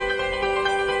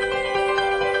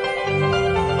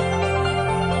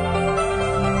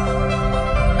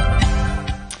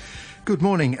Good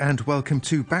morning and welcome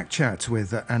to Backchat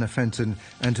with Anna Fenton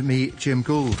and me, Jim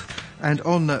Gould. And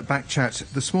on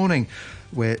Backchat this morning,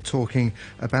 we're talking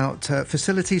about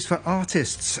facilities for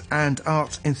artists and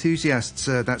art enthusiasts.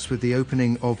 That's with the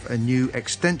opening of a new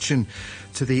extension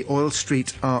to the Oil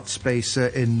Street art space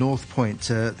in North Point.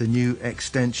 The new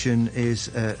extension is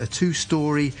a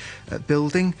two-storey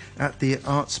building at the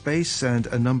art space, and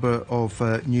a number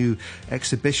of new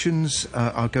exhibitions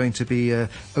are going to be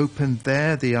opened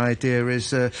there. The idea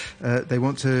is they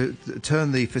want to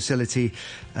turn the facility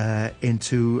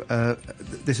into,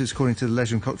 this is according to the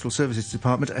Leisure and Cultural Services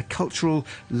Department, a cultural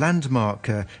landmark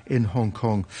in Hong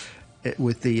Kong,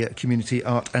 with the community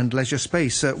art and leisure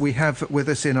space. We have with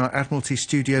us in our Admiralty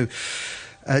studio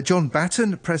John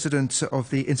Batten, President of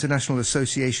the International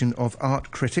Association of Art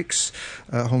Critics,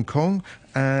 Hong Kong.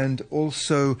 And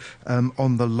also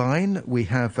on the line we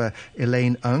have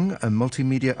Elaine, a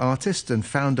multimedia artist and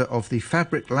founder of the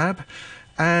Fabrick Lab,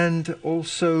 and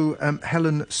also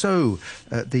Helen,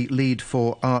 the lead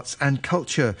for arts and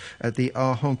culture at the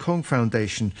Our Hong Kong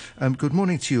Foundation. Good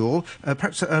morning to you all.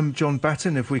 Perhaps John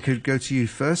Batten, if we could go to you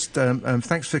first.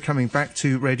 Thanks for coming back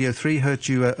to Radio 3. Heard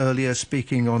you earlier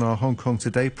speaking on our Hong Kong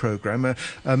Today programme.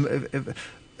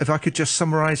 If I could just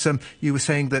summarise, you were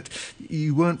saying that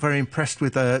you weren't very impressed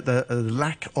with the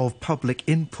lack of public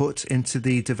input into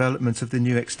the development of the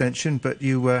new extension, but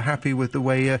you were happy with the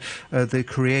way the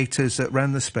creators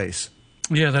ran the space.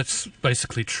 Yeah, that's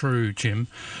basically true, Jim.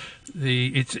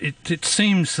 It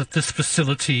seems that this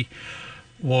facility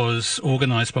was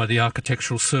organised by the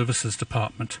Architectural Services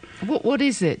Department. What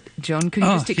is it, John? Could you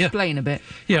just explain a bit?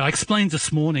 Yeah, I explained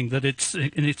this morning that it's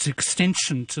in its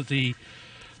extension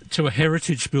to a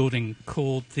heritage building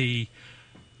called the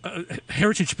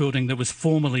heritage building that was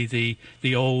formerly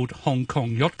the old Hong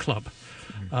Kong Yacht Club,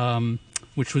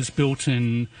 which was built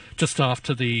in just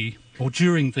after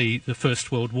during the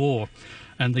First World War,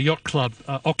 and the Yacht Club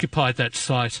occupied that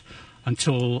site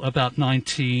until about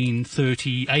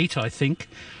 1938, I think,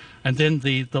 and then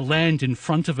the land in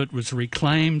front of it was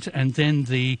reclaimed, and then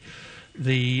the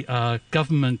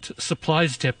government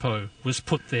supplies depot was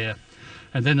put there.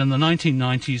 And then in the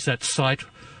 1990s, that site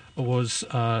was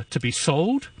to be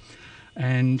sold.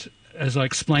 And as I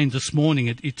explained this morning,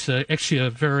 it's actually a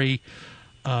very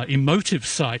emotive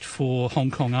site for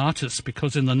Hong Kong artists,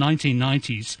 because in the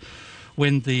 1990s,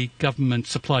 when the government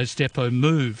supplies depot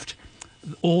moved,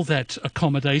 all that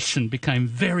accommodation became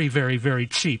very, very, very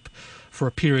cheap for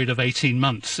a period of 18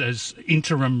 months as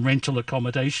interim rental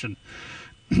accommodation.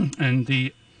 And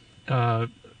the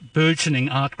burgeoning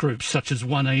art groups such as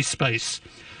 1A Space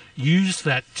use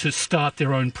that to start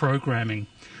their own programming.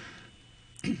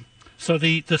 So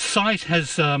the site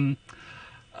has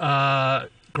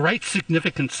great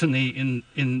significance in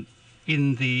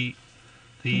the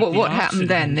what happened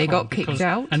then? They got kicked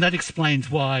out, and that explains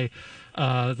why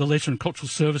the Leisure and Cultural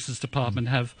Services Department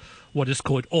have what is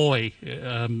called OI,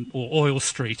 or Oil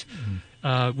Street,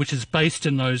 which is based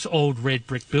in those old red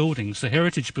brick buildings, the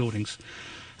heritage buildings.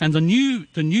 And the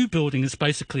new building is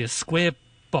basically a square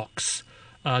box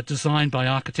designed by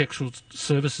Architectural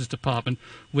Services Department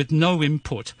with no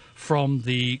input from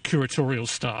the curatorial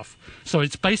staff. So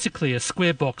it's basically a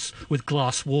square box with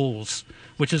glass walls,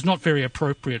 which is not very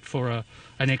appropriate for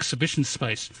an exhibition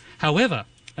space. However,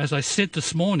 as I said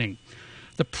this morning,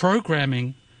 the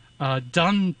programming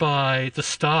done by the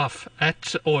staff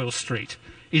at Oil Street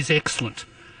is excellent.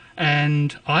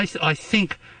 And I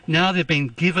think now they've been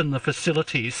given the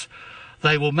facilities,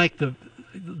 they will make the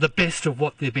best of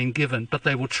what they've been given, but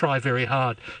they will try very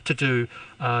hard to do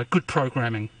good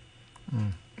programming.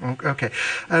 Okay.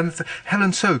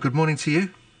 Helen, good morning to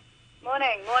you.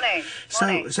 Morning.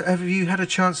 So have you had a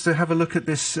chance to have a look at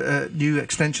this new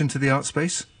extension to the art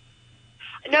space?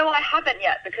 No, I haven't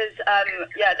yet, because I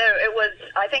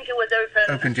think it was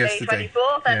opened May yesterday.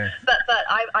 24th, but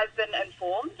I've been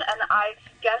informed, and I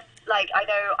guess I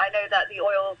know that the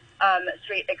Oil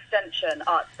Street Extension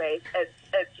art space,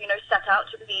 it's set out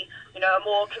to be a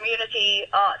more community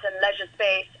art and leisure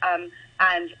space,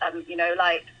 and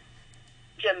like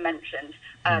Jim mentioned,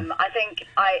 I think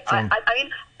I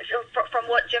mean from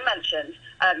what Jim mentioned,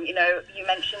 you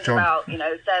mentioned John. about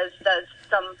there's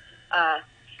some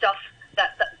stuff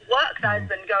that work that has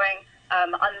been going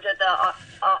under the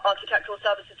Architectural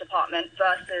Services Department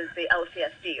versus the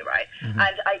LCSD, right?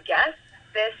 And I guess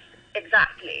this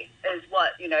exactly is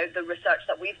what the research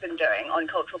that we've been doing on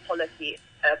cultural policy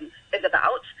is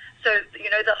about. So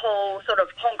the whole sort of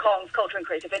Hong Kong's culture and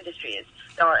creative industries,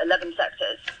 there are 11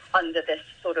 sectors under this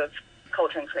sort of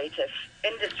culture and creative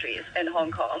industries in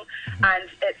Hong Kong, and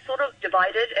it's sort of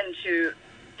divided into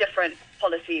different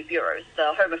policy bureaus: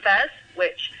 the Home Affairs,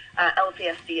 which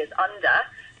LCSD is under,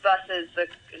 versus the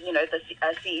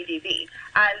CEDB.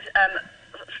 And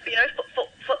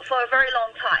for a very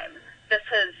long time, this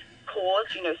has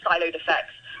caused siloed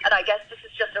effects. And I guess this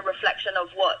is just a reflection of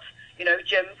what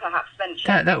Jim perhaps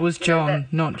mentioned. That was John,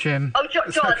 not Jim. Oh,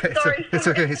 John. Okay. Sorry. It's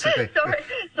okay. Sorry.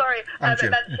 It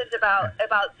mentioned about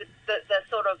the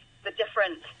sort of the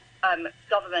different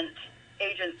government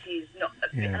agencies.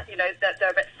 That they're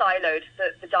a bit siloed.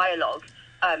 The dialogue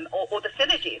or the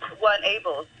synergies weren't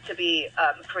able to be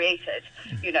created.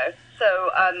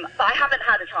 So but I haven't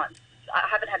had a chance.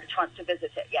 To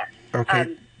visit it yet.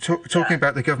 Okay. Talking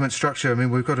about the government structure, I mean,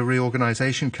 we've got a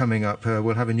reorganisation coming up.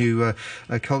 We'll have a new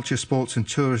Culture, Sports and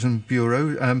Tourism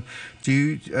Bureau. Are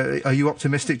you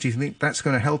optimistic? Do you think that's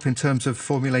going to help in terms of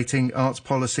formulating arts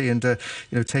policy and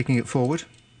taking it forward?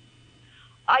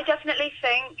 I definitely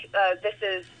think this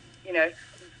is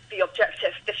the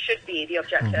objective. This should be the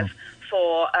objective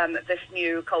for this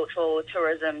new Cultural,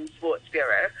 Tourism, Sports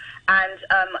Bureau, and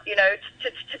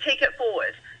to take it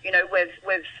forward.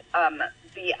 With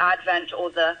the advent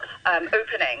or the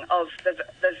opening of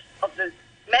the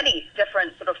many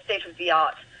different sort of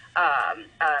state-of-the-art art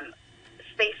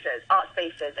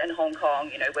spaces in Hong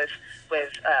Kong. With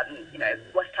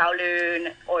West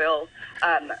Kowloon, Oil,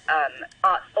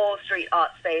 All Street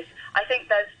art space. I think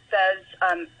there's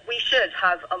we should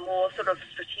have a more sort of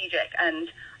strategic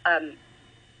and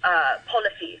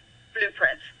policy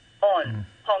blueprint on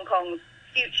Hong Kong's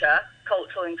future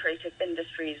cultural and creative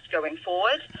industries going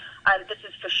forward. And this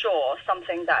is for sure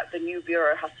something that the new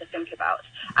bureau has to think about.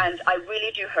 And I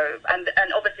really do hope, and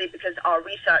obviously because our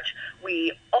research,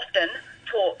 we often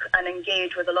talk and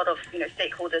engage with a lot of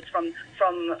stakeholders from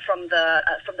the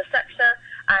sector,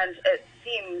 and it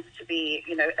seems to be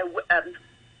an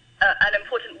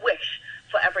important wish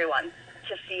for everyone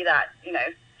to see that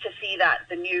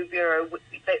the new bureau,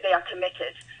 they are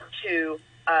committed to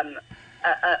a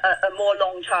more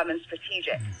long-term and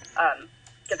strategic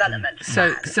development.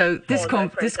 So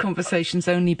this conversation's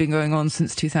only been going on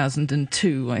since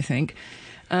 2002, I think.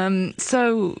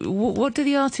 So what do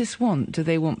the artists want? Do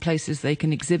they want places they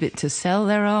can exhibit to sell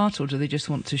their art, or do they just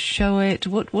want to show it?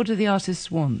 What do the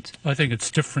artists want? I think it's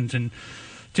different in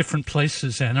different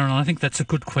places, Anna, and I think that's a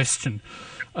good question.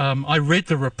 I read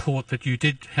the report that you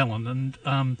did, Helen,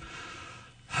 and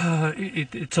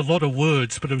it's a lot of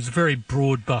words, but it was very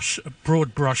broad brush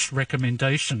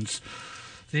recommendations.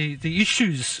 The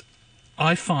issues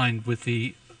I find with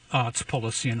the arts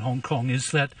policy in Hong Kong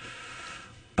is that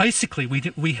basically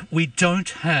we don't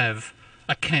have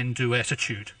a can-do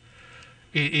attitude.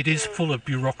 It is full of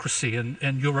bureaucracy,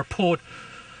 and your report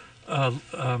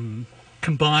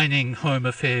combining Home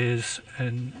Affairs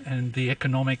and the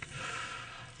Economic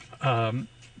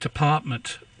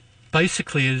Department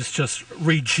basically is just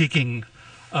rejigging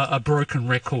a broken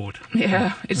record.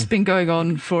 Yeah, it's been going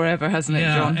on forever, hasn't it,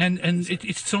 John? And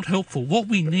it's not helpful. What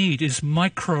we need is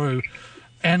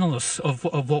micro-analysis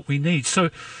of what we need. So,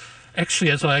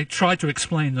 actually, as I tried to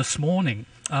explain this morning,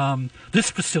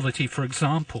 this facility, for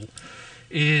example,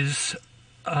 is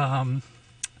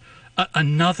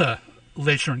another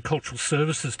Leisure and Cultural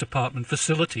Services Department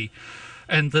facility,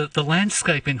 and the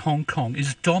landscape in Hong Kong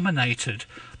is dominated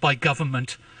by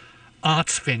government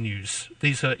arts venues.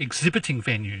 These are exhibiting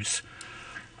venues,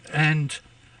 and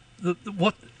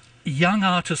what young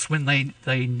artists, when they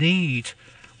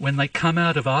come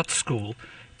out of art school,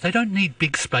 they don't need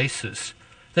big spaces,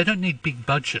 they don't need big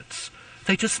budgets,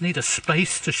 they just need a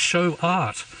space to show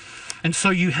art. And so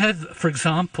you have, for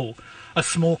example, a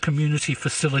small community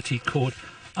facility called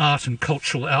Art and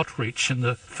Cultural Outreach in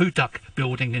the Fuduck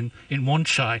building in Wan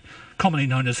Chai, commonly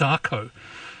known as ARCO.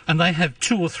 And they have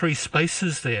 2 or 3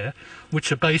 spaces there,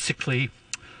 which are basically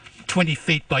 20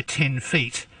 feet by 10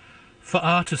 feet, for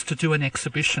artists to do an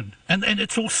exhibition. And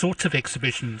it's all sorts of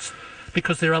exhibitions,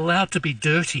 because they're allowed to be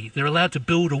dirty, they're allowed to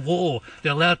build a wall,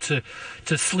 they're allowed to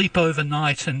sleep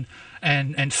overnight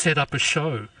and set up a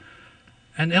show.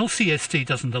 And LCSD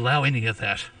doesn't allow any of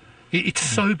that. It's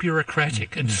so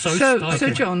bureaucratic and so stifling. So,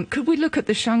 John, could we look at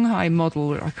the Shanghai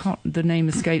model? The name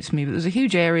escapes me, but there's a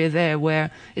huge area there where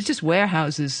it's just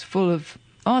warehouses full of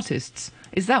artists.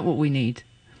 Is that what we need?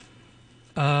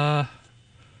 Well,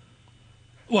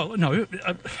 no.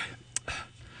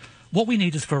 What we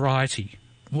need is variety.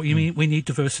 We need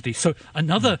diversity. So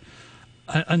another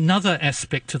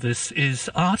aspect to this is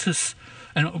artists,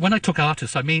 and when I talk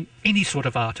artists, I mean any sort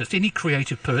of artist, any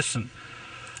creative person.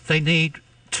 They need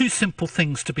 2 simple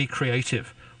things to be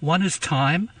creative. One is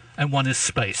time and one is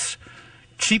space.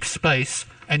 Cheap space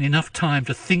and enough time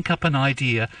to think up an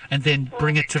idea and then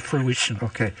bring it to fruition.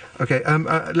 Okay.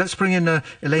 Let's bring in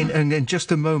Elaine in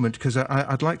just a moment, because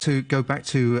I'd like to go back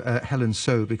to Helen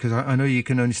So, because I know you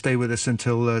can only stay with us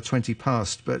until 20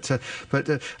 past. But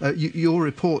your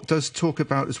report does talk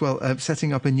about as well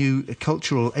setting up a new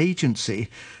cultural agency,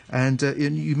 and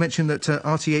you mentioned that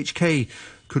RTHK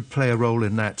could play a role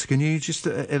in that. Can you just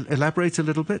elaborate a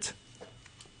little bit?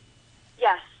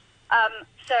 Yes.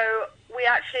 So we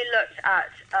actually looked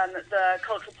at the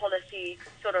cultural policy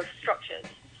sort of structures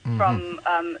from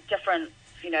different,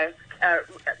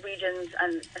 regions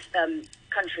and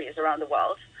countries around the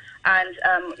world. And,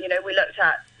 we looked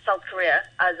at South Korea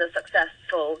as a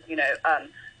successful,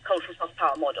 cultural soft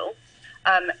power model.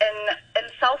 In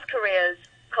South Korea's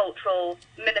cultural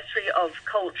Ministry of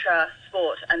Culture,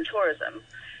 Sport and Tourism,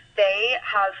 they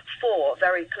have 4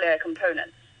 very clear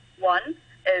components. One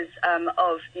is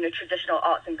of traditional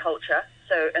arts and culture.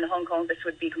 So in Hong Kong, this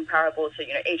would be comparable to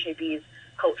HAB's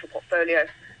cultural portfolio.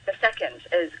 The second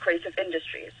is creative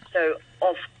industries, so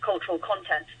of cultural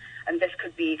content, and this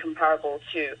could be comparable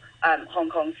to Hong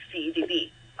Kong's CEDB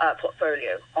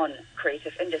portfolio on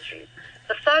creative industries.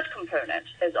 The third component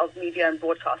is of media and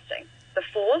broadcasting. The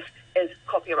fourth is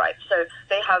copyright. So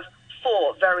they have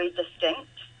 4 very distinct,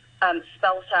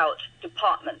 spelt out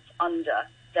departments under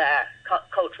their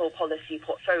cultural policy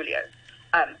portfolio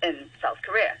in South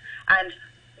Korea. And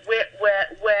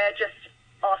we're just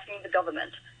asking the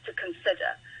government to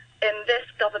consider, in this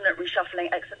government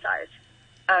reshuffling exercise,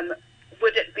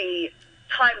 would it be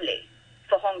timely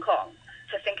for Hong Kong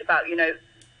to think about,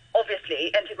 obviously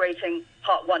integrating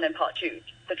part 1 and part 2,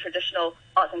 the traditional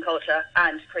arts and culture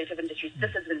and creative industries.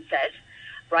 This has been said,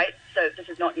 right? So this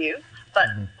is not new. But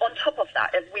on top of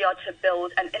that, if we are to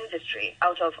build an industry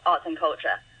out of arts and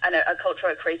culture and a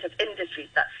cultural creative industries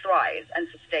that thrives and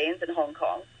sustains in Hong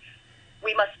Kong,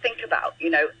 we must think about,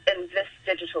 in this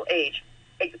digital age,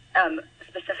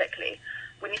 specifically,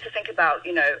 we need to think about,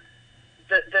 the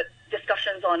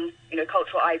discussions on,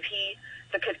 cultural IP,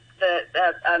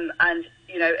 and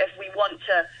if we want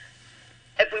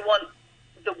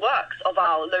the works of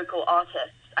our local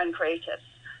artists and creatives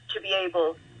to be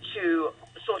able to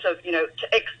sort of, to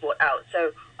export out,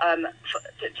 so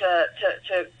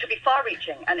to be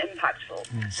far-reaching and impactful.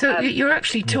 So you're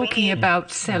actually talking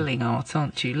about selling art,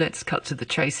 aren't you? Let's cut to the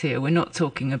chase here. We're not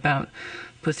talking about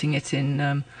putting it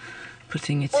in.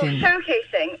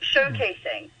 Showcasing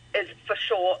is for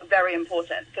sure very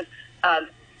important, because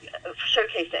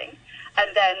showcasing,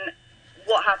 and then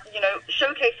what happens?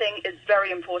 Showcasing is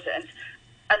very important,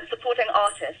 and supporting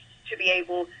artists to be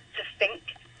able to think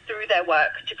through their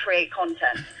work, to create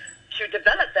content, to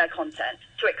develop their content,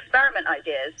 to experiment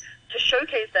ideas, to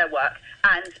showcase their work,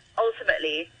 and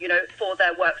ultimately, for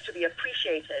their works to be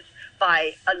appreciated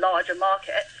by a larger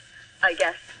market, I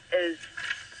guess, is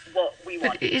what we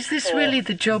want. But is this really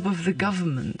the job of the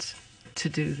government to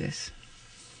do this?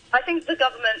 I think the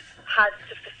government has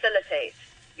to facilitate,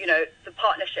 the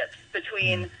partnerships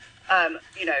between,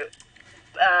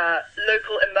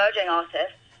 local emerging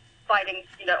artists,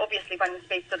 obviously finding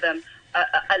space for them,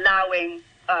 allowing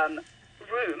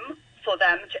room for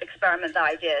them to experiment their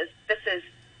ideas. This is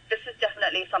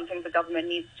definitely something the government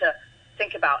needs to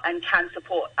think about and can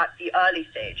support at the early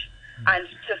stage, and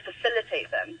to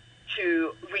facilitate them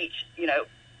to reach,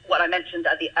 what I mentioned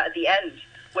at the end,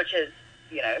 which is,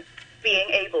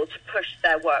 being able to push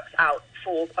their works out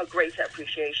for a greater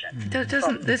appreciation.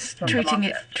 Doesn't this treating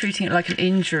it like an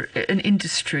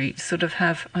industry sort of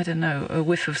have, I don't know, a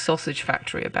whiff of sausage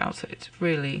factory about it?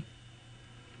 Really?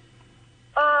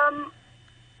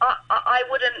 I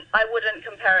wouldn't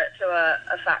compare it to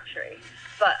a factory,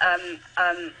 but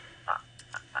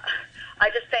I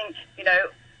just think,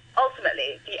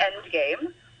 ultimately the end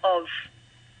game of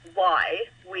why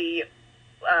we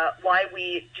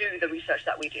do the research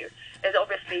that we do is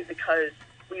obviously because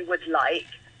we would like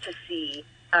to see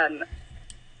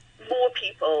more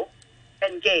people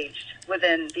engaged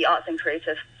within the arts and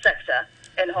creative sector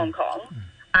in Hong Kong,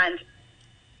 and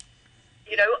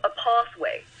a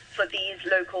pathway for these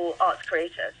local arts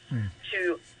creators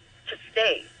to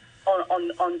stay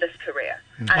on this career.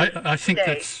 And I think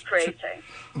stay that's creating.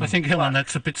 I think, Helen,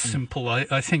 that's a bit simple.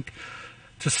 I think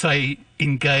to say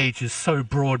engage is so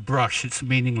broad brush, it's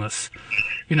meaningless.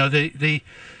 The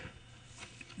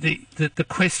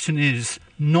question is,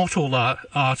 not all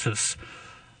artists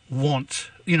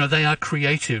want, they are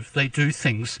creative, they do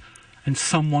things, and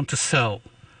some want to sell.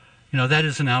 That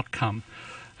is an outcome.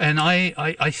 And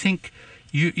I think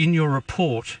you, in your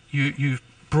report, you've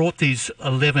brought these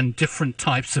 11 different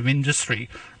types of industry,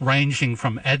 ranging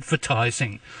from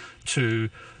advertising to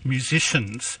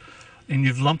musicians,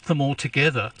 you've lumped them all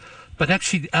together, but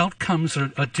actually the outcomes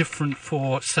are different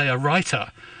for, say, a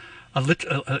writer,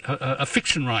 a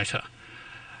fiction writer,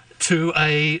 to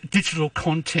a digital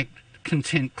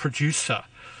content producer.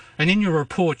 And in your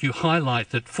report, you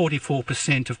highlight that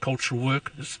 44% of cultural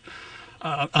workers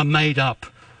are made up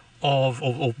of,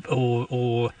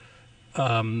 the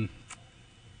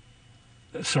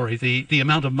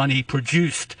amount of money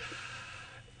produced.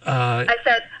 In my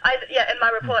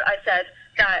report, I said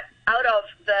that out of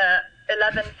the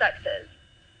 11 sectors,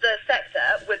 the sector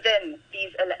within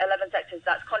these 11 sectors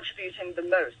that's contributing the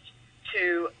most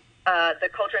to the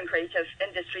culture and creative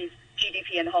industry's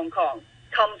GDP in Hong Kong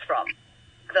comes from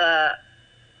the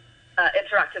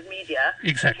interactive media,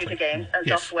 computer games, and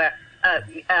software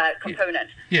component,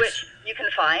 which you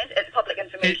can find. It's public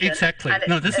information. Exactly.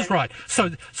 No, this is right. So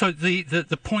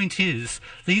the point is,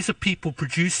 these are people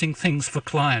producing things for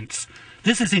clients.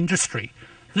 This is industry.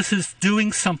 This is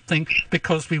doing something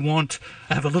because we want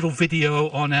to have a little video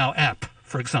on our app,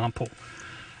 for example.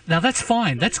 Now, that's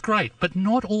fine. That's great. But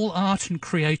not all art and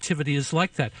creativity is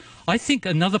like that. I think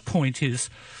another point is,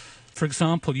 for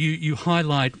example, you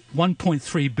highlight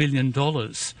 $1.3 billion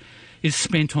is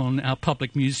spent on our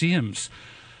public museums.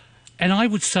 And I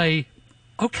would say,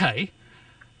 okay.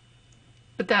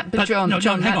 John,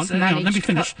 hang on, let me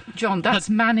finish. John, that's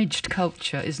managed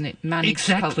culture, isn't it?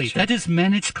 Exactly. That is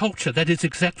managed culture. That is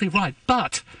exactly right.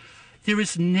 But there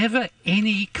is never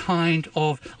any kind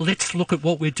of, let's look at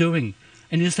what we're doing.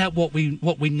 And is that what we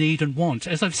need and want?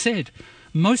 As I've said,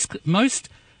 most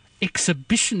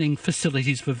exhibitioning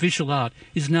facilities for visual art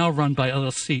is now run by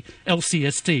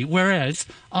LCSD, whereas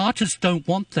artists don't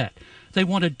want that. They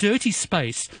want a dirty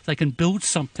space. They can build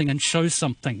something and show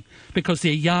something because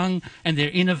they're young and they're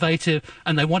innovative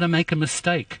and they want to make a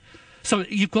mistake. So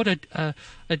you've got a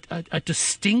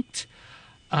distinct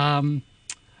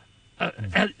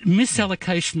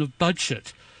misallocation of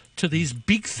budget to these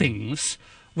big things,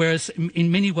 whereas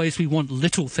in many ways we want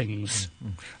little things.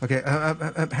 Okay,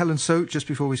 Helen, so just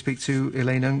before we speak to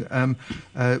Elaine,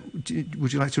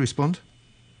 would you like to respond?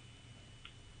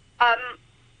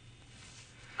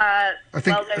 I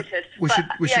think well noted.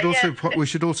 We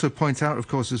should also point out, of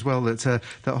course, as well that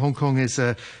that Hong Kong is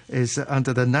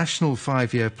under the national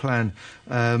 5-year plan,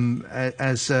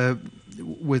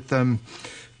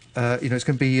 it's going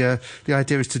to be the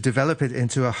idea is to develop it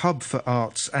into a hub for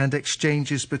arts and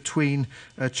exchanges between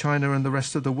China and the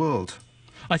rest of the world.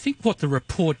 I think what the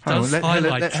report does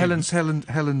highlight... Helen So's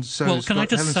well, can I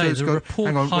just say the report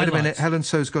hang on, highlights... wait a minute. Helen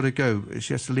So's got to go.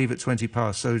 She has to leave at 20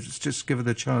 past, so just give her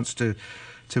the chance to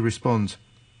respond.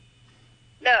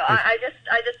 No, I just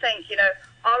think,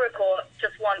 our report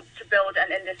just wants to build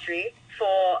an industry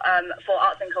for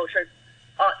arts and culture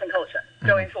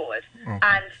going forward. Okay.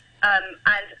 And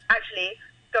actually,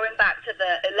 going back to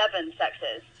the 11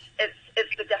 sectors,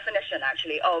 it's the definition,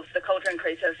 actually, of the culture and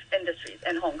creative industries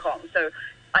in Hong Kong. So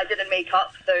I didn't make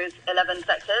up those 11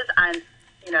 sectors, and,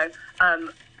 we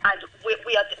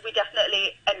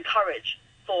definitely encourage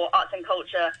for arts and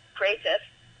culture creatives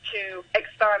to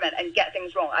experiment and get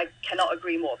things wrong. I cannot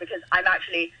agree more, because I'm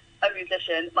actually a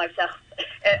musician myself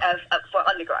for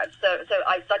undergrad. So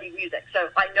I study music, so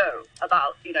I know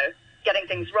about, getting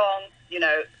things wrong,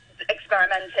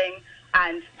 experimenting,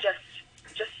 and just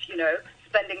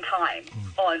spending time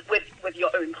with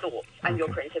your own thoughts and your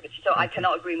creativity. So I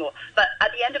cannot agree more. But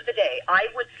at the end of the day, I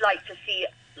would like to see,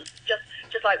 just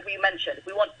like we mentioned,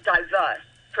 we want diverse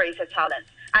creative talent.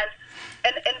 And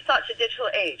in such a digital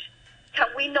age,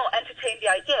 can we not entertain the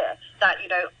idea that,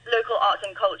 local arts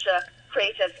and culture,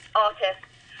 creative artists,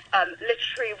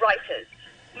 literary writers,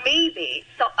 maybe,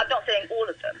 I'm not saying all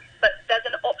of them, but there's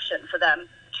an option for them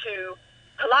to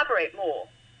collaborate more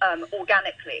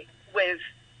organically with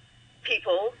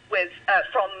people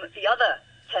from the other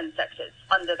 10 sectors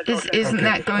under the culture. Isn't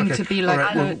that going to be like...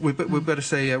 All right, we better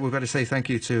say thank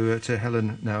you to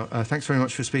Helen now. Thanks very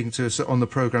much for speaking to us on the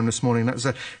programme this morning. That was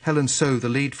Helen So, the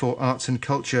lead for arts and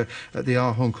culture at the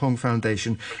Our Hong Kong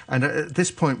Foundation. And at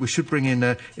this point, we should bring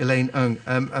in Elaine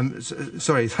Ng.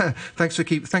 Sorry,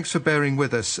 thanks for bearing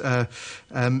with us.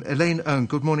 Elaine Ng,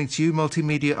 good morning to you,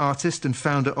 multimedia artist and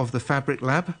founder of the Fabrick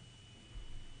Lab.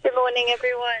 Good morning,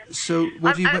 everyone. So,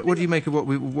 what do you make of what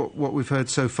we've heard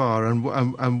so far,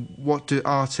 and what do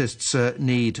artists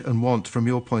need and want from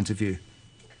your point of view?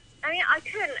 I mean, I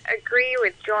couldn't agree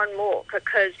with John more,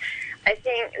 because I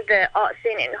think the art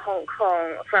scene in Hong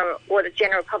Kong, from what the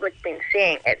general public's been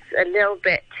seeing, it's a little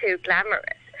bit too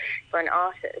glamorous for an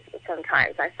artist.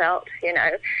 Sometimes I felt,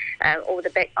 all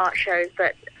the big art shows,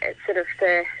 but it's sort of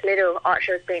the little art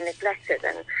shows being neglected,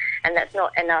 and that's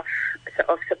not enough sort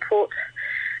of support.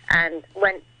 And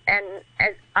when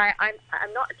as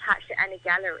I'm not attached to any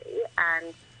gallery,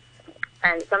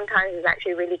 and sometimes it's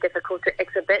actually really difficult to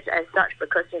exhibit as such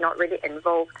because you're not really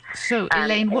involved. So,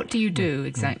 Elaine, what do you do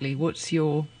exactly? What's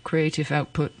your creative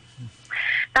output?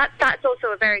 That's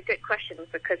also a very good question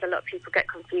because a lot of people get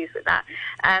confused with that.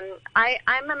 I'm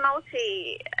a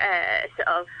sort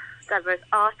of diverse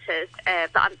artist,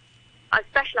 but I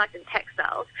specialize in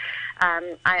textiles.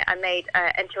 I made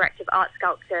interactive art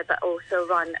sculpture, but also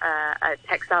run a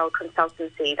textile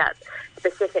consultancy that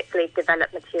specifically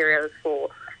developed materials for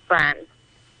brands.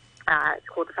 It's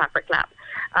called the Fabrick Lab.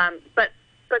 But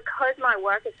because my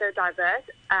work is so diverse,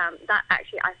 that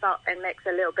actually I felt it makes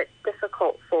it a little bit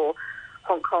difficult for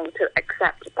Hong Kong to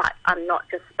accept that I'm not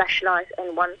just specialised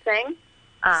in one thing.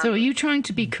 So are you trying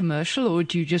to be commercial, or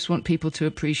do you just want people to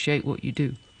appreciate what you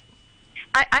do?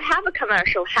 I have a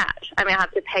commercial hat. I mean, I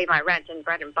have to pay my rent and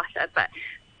bread and butter, but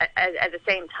at the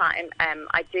same time,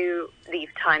 I do leave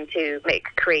time to make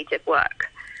creative work.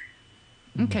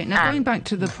 Okay, now going back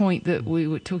to the point that we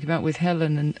were talking about with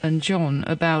Helen and John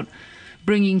about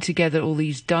bringing together all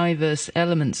these diverse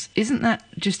elements, isn't that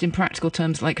just in practical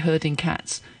terms like herding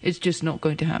cats? It's just not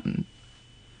going to happen.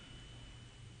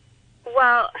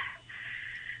 Well,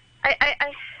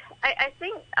 I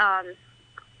think I'm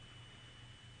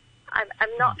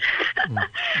not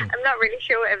I'm not really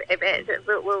sure if it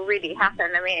will really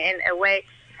happen. I mean, in a way,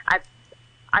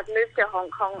 I've moved to Hong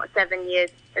Kong 7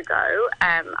 years ago.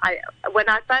 When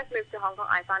I first moved to Hong Kong,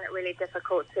 I found it really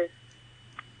difficult to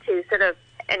sort of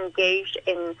engage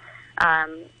into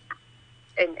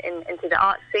the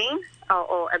art scene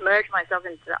or immerse myself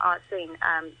into the art scene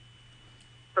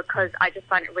because I just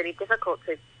find it really difficult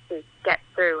to get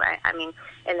through. I mean,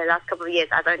 in the last couple of years,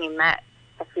 I've only met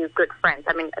a few good friends.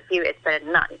 I mean, a few is better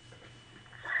than none.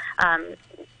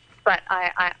 But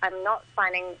I'm not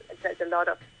finding there's a lot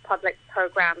of public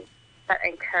programs that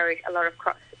encourage a lot of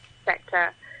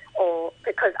cross-sector, or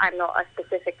because I'm not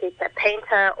specifically a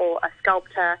painter or a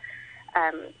sculptor,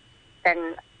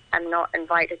 then I'm not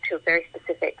invited to very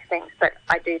specific things. But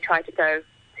I do try to go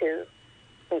to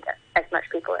meet as much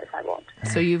people as I want.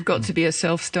 So you've got to be a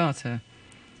self-starter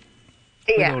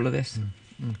with all of this.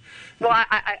 Well, I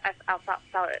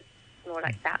felt it more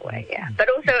like that way, yeah. But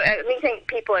also, meeting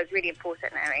people is really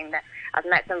important. I mean, I've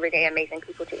met some really amazing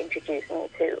people to introduce me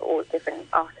to all different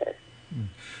artists.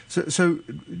 So,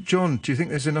 John, do you think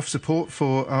there's enough support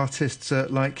for artists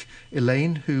like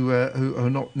Elaine, who are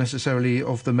not necessarily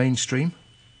of the mainstream?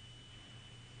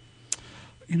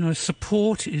 You know,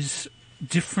 support is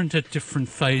different at different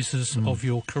phases of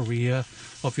your career,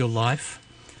 of your life.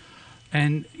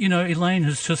 And, you know, Elaine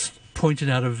has just pointed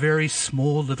out a very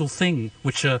small little thing,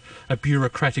 which a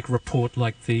bureaucratic report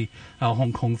like the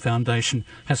Hong Kong Foundation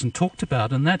hasn't talked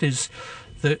about, and that is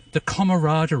the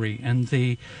camaraderie and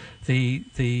the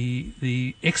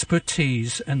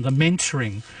expertise and the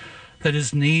mentoring that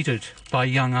is needed by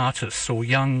young artists or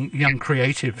young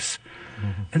creatives.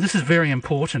 And this is very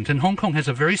important. And Hong Kong has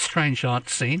a very strange art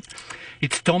scene.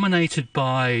 It's dominated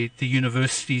by the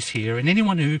universities here, and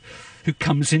anyone who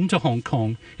comes into Hong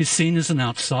Kong is seen as an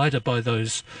outsider by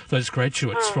those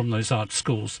graduates from those art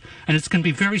schools. And it can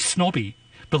be very snobby,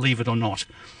 believe it or not.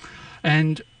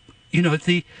 And,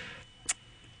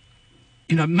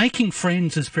 making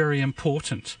friends is very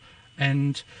important.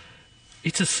 And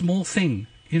it's a small thing.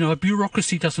 You know, a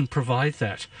bureaucracy doesn't provide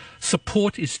that.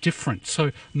 Support is different.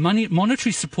 So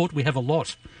monetary support, we have a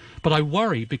lot. But I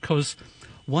worry because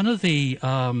one of the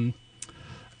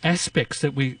aspects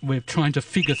that we're trying to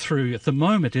figure through at the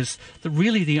moment is that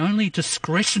really the only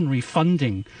discretionary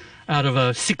funding out of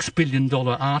a $6 billion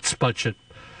arts budget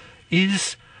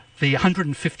is the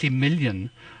 $150 million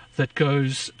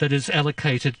that is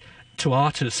allocated to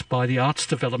artists by the Arts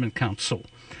Development Council.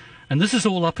 And this is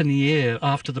all up in the air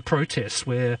after the protests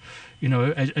where,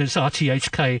 as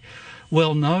RTHK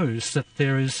well knows, that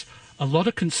there is a lot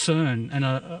of concern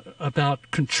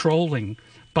about controlling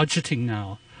budgeting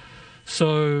now.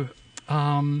 So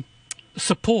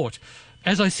support,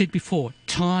 as I said before,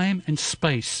 time and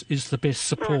space is the best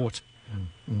support.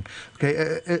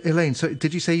 Okay, Elaine, so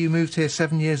did you say you moved here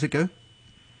 7 years ago?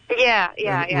 Yeah.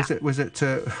 Was it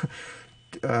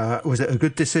a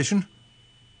good decision?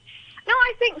 No,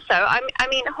 I think so. I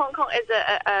mean, Hong Kong is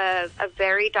a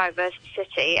very diverse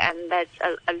city, and there's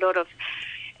a lot of,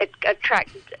 it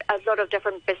attracts a lot of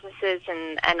different businesses,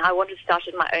 and I wanted to start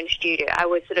in my own studio. I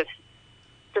was sort of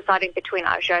deciding between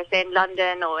should I stay in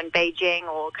London or in Beijing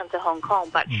or come to Hong Kong.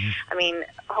 But I mean,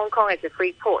 Hong Kong is a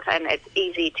free port, and it's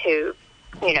easy to,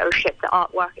 ship the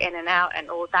artwork in and out and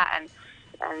all that.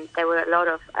 And there were a lot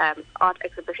of art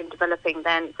exhibitions developing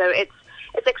then. So it's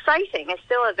exciting. It's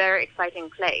still a very exciting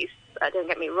place. don't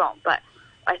get me wrong, but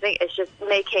I think it's just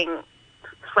making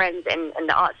friends in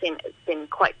the art scene has been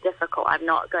quite difficult. I'm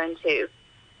not going to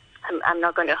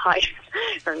hide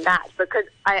from that, because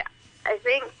I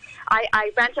think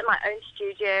I rented my own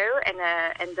studio in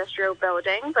an industrial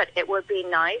building, but it would be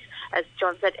nice, as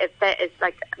John said, if there is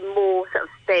like more sort of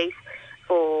space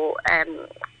for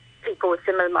people with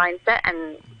similar mindset,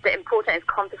 and the important is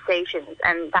conversations,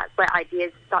 and that's where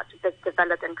ideas start to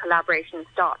develop and collaboration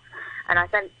starts. And I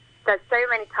think there's so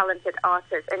many talented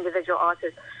artists, individual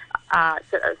artists,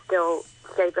 that are still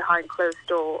stay behind closed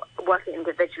door, working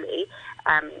individually,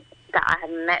 that I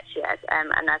haven't met yet,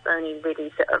 and I've only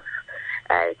really sort of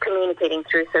communicating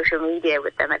through social media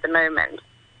with them at the moment.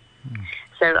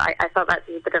 So I thought that's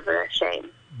a bit of a shame.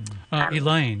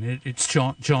 Elaine, it's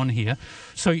John here.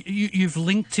 So you've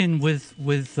linked in with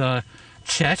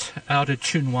Chat out at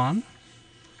Chunwan?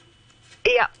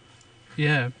 Yeah.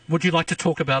 Yeah. Would you like to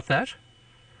talk about that?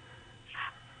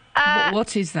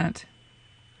 What is that?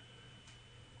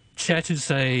 Chat is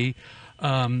it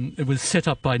was set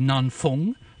up by Nan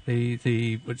Fung,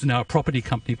 it's now a property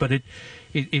company, but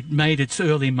it made its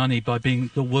early money by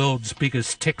being the world's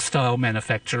biggest textile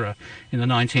manufacturer in the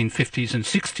 1950s and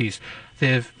 60s.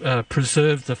 They've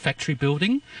preserved the factory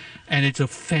building, and it's a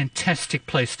fantastic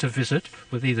place to visit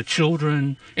with either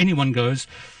children, anyone goes,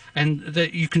 and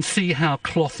you can see how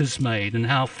cloth is made and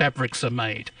how fabrics are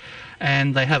made.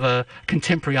 And they have a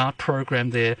contemporary art program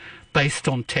there based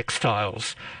on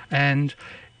textiles. And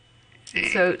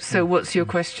So what's your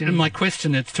question? my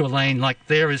question is to Elaine, like,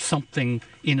 there is something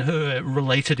in her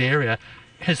related area.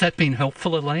 Has that been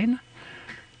helpful, Elaine?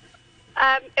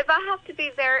 If I have to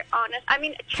be very honest, I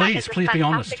mean, Chat is a be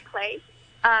honest.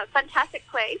 fantastic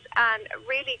place, and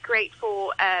really great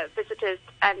for visitors,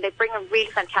 and they bring a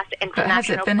really fantastic But international has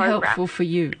it been program. helpful for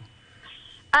you?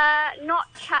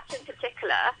 Not Chat in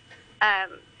particular,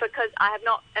 because I have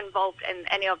not involved in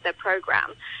any of their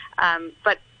program,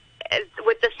 but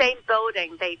with the same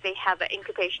building, they have an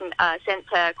incubation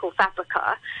center called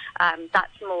Fabrick.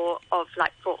 That's more of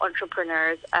like for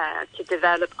entrepreneurs to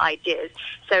develop ideas.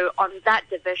 So on that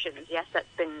division, yes, that's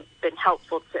been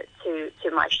helpful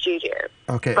to my studio.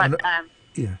 Okay. But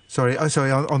Yeah, sorry.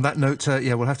 On that note,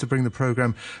 we'll have to bring the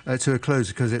programme to a close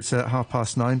because it's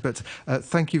 9:30. But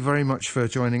thank you very much for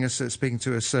joining us, speaking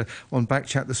to us on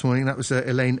Backchat this morning. That was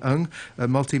Elaine Ng, a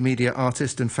multimedia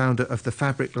artist and founder of the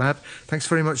Fabrick Lab. Thanks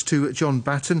very much to John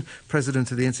Batten,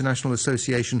 president of the International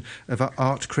Association of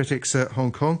Art Critics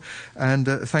Hong Kong. And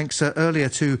thanks earlier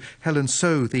to Helen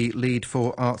So, the lead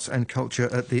for arts and culture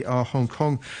at the Hong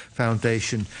Kong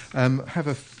Foundation. Have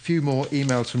a few more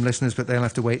emails from listeners, but they'll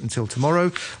have to wait until tomorrow.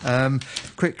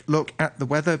 Quick look at the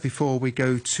weather before we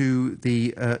go to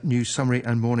the news summary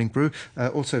and morning brew.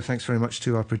 Also, thanks very much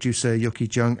to our producer, Yuki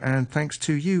Jung, and thanks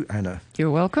to you, Anna.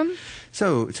 You're welcome.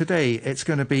 So, today it's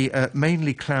going to be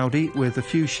mainly cloudy with a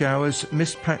few showers,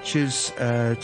 mist patches,